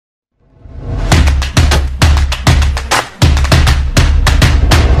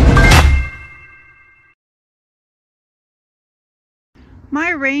my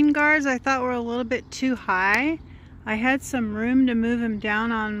rain guards I thought were a little bit too high. I had some room to move them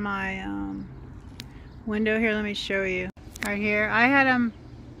down on my window here. Let me show you. Right here. I had them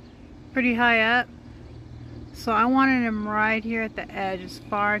pretty high up. So I wanted them right here at the edge, as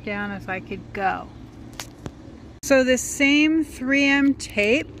far down as I could go. So this same 3M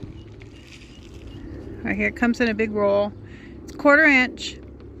tape, right here, it comes in a big roll. It's 1/4 inch.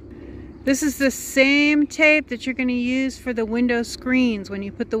 This is the same tape that you're going to use for the window screens when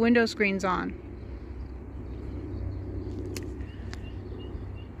you put the window screens on.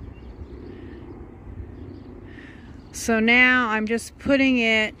 So now I'm just putting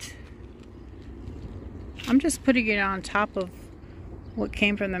it on top of what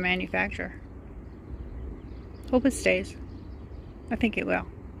came from the manufacturer. Hope it stays. I think it will.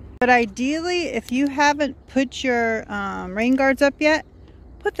 But ideally, if you haven't put your rain guards up yet,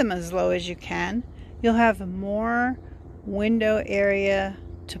 put them as low as you can. You'll have more window area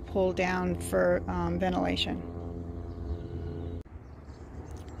to pull down for ventilation.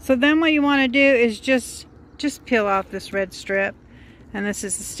 So then what you want to do is just peel off this red strip. And this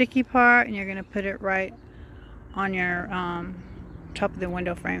is the sticky part, and you're going to put it right on your top of the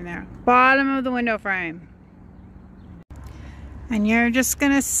window frame there. Bottom of the window frame. And you're just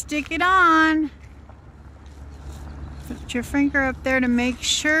going to stick it on. Put your finger up there to make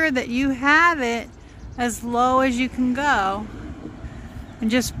sure that you have it as low as you can go. And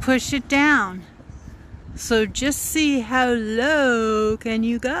just push it down. So just see how low can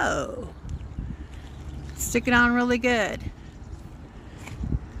you go. Stick it on really good.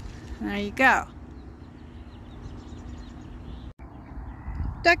 There you go.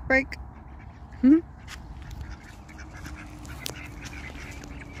 Duck break.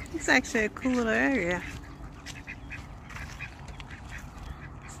 It's actually a cool little area.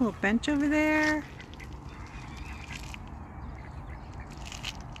 This little bench over there.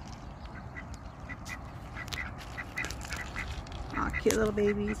 Aw, cute little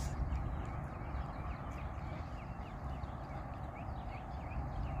babies.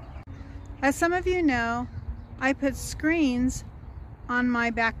 As some of you know, I put screens on my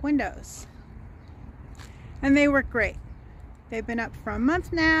back windows. And they work great. They've been up for a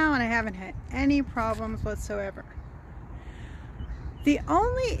month now and I haven't had any problems whatsoever. The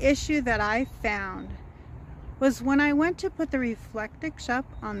only issue that I found was when I went to put the reflectix up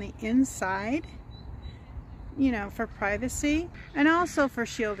on the inside, you know, for privacy and also for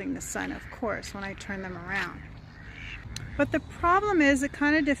shielding the sun, of course, when I turn them around. But the problem is it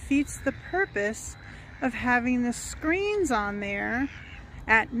kind of defeats the purpose of having the screens on there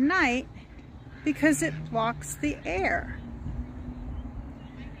at night because it blocks the air.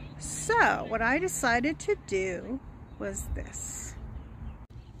 So what I decided to do was this.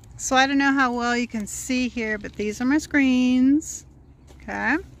 So I don't know how well you can see here, but these are my screens.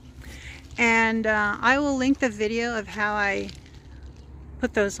 Okay. And I will link the video of how I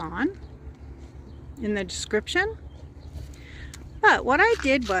put those on in the description. But what I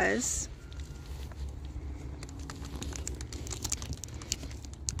did was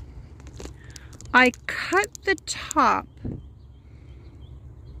I cut the top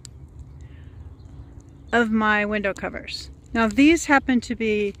of my window covers. Now these happen to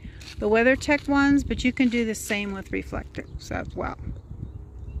be the WeatherTech ones, but you can do the same with reflectix as well.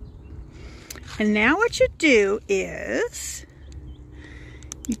 And now what you do is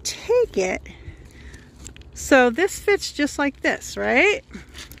you take it. So this fits just like this, right?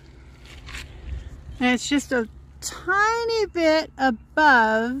 And it's just a tiny bit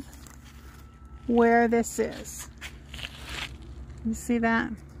above where this is. You see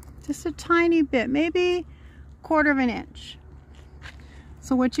that? Just a tiny bit, maybe 1/4 inch.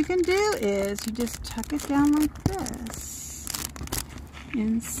 So what you can do is you just tuck it down like this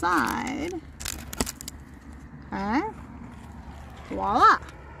inside. Okay. Voila.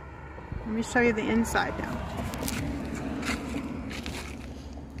 Let me show you the inside now.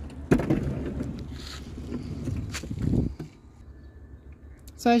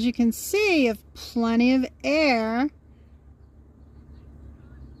 So as you can see, you have plenty of air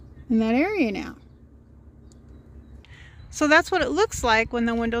in that area now. So that's what it looks like when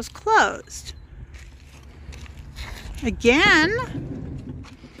the window's closed. Again,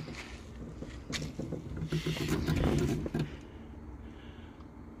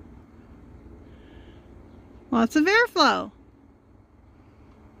 lots of airflow.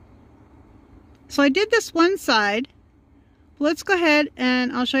 So I did this one side. Let's go ahead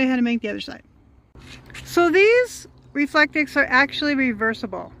and I'll show you how to make the other side. So these reflectix are actually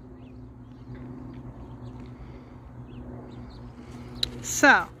reversible.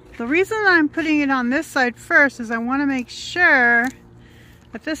 So the reason I'm putting it on this side first is I want to make sure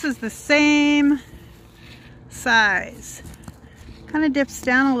but this is the same size. Kind of dips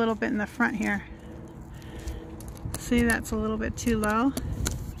down a little bit in the front here. See, that's a little bit too low.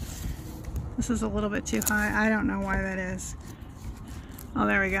 This is a little bit too high. I don't know why that is. Oh,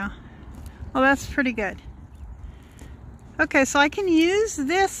 there we go. Oh, that's pretty good. Okay, so I can use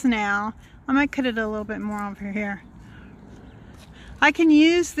this now. I might cut it a little bit more over here. I can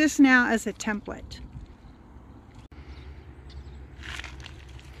use this now as a template.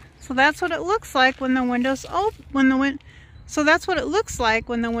 So that's what it looks like when the window's open. So that's what it looks like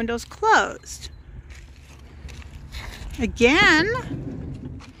when the window's closed. Again.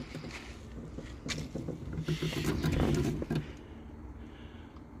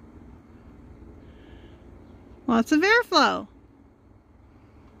 Lots of airflow.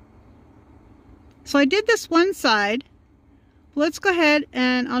 So I did this one side. Let's go ahead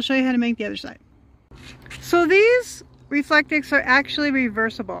and I'll show you how to make the other side. So these reflectix are actually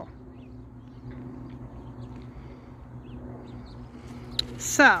reversible.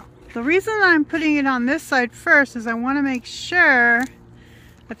 So the reason that I'm putting it on this side first is I want to make sure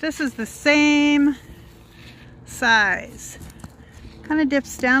that this is the same size. Kind of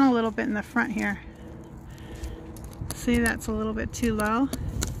dips down a little bit in the front here. See, that's a little bit too low.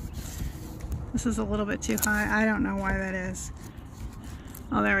 This is a little bit too high. I don't know why that is.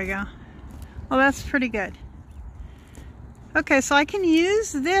 Oh, there we go. Oh, that's pretty good. Okay, so I can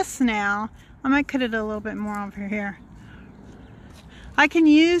use this now. I might cut it a little bit more over here. I can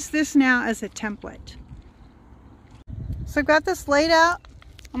use this now as a template. So I've got this laid out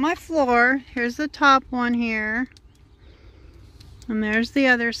on my floor. Here's the top one here. And there's the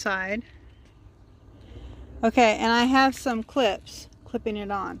other side. Okay, and I have some clips clipping it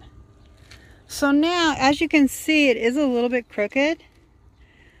on. So now, as you can see, it is a little bit crooked.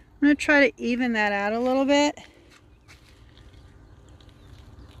 I'm going to try to even that out a little bit.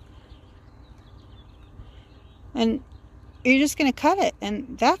 And you're just going to cut it,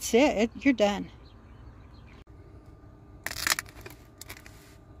 and that's it. You're done.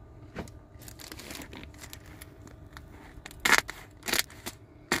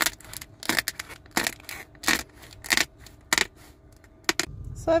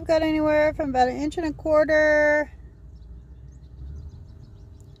 So I've got anywhere from about 1.25 inches,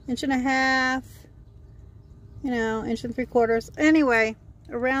 1.5 inches, you know, 1.75 inches. Anyway,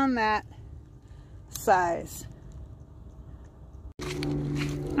 around that size.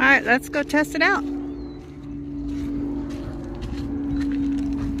 All right, let's go test it out.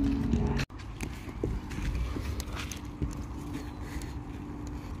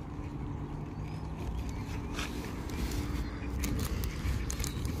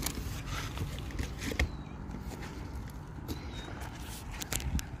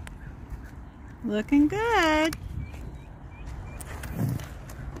 Looking good.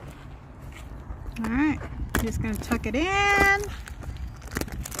 All right, just gonna tuck it in.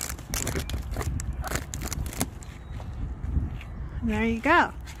 And there you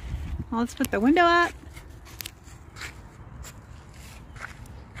go. Well, let's put the window up.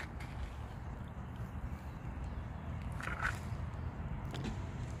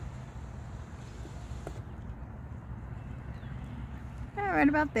 Yeah, right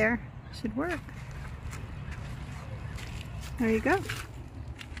about there. Should work. There you go.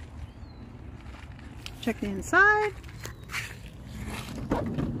 Check the inside.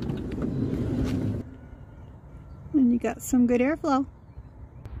 And you got some good airflow.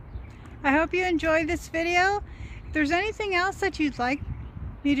 I hope you enjoyed this video. If there's anything else that you'd like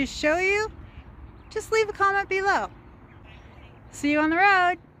me to show you, just leave a comment below. See you on the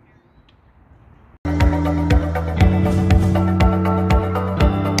road.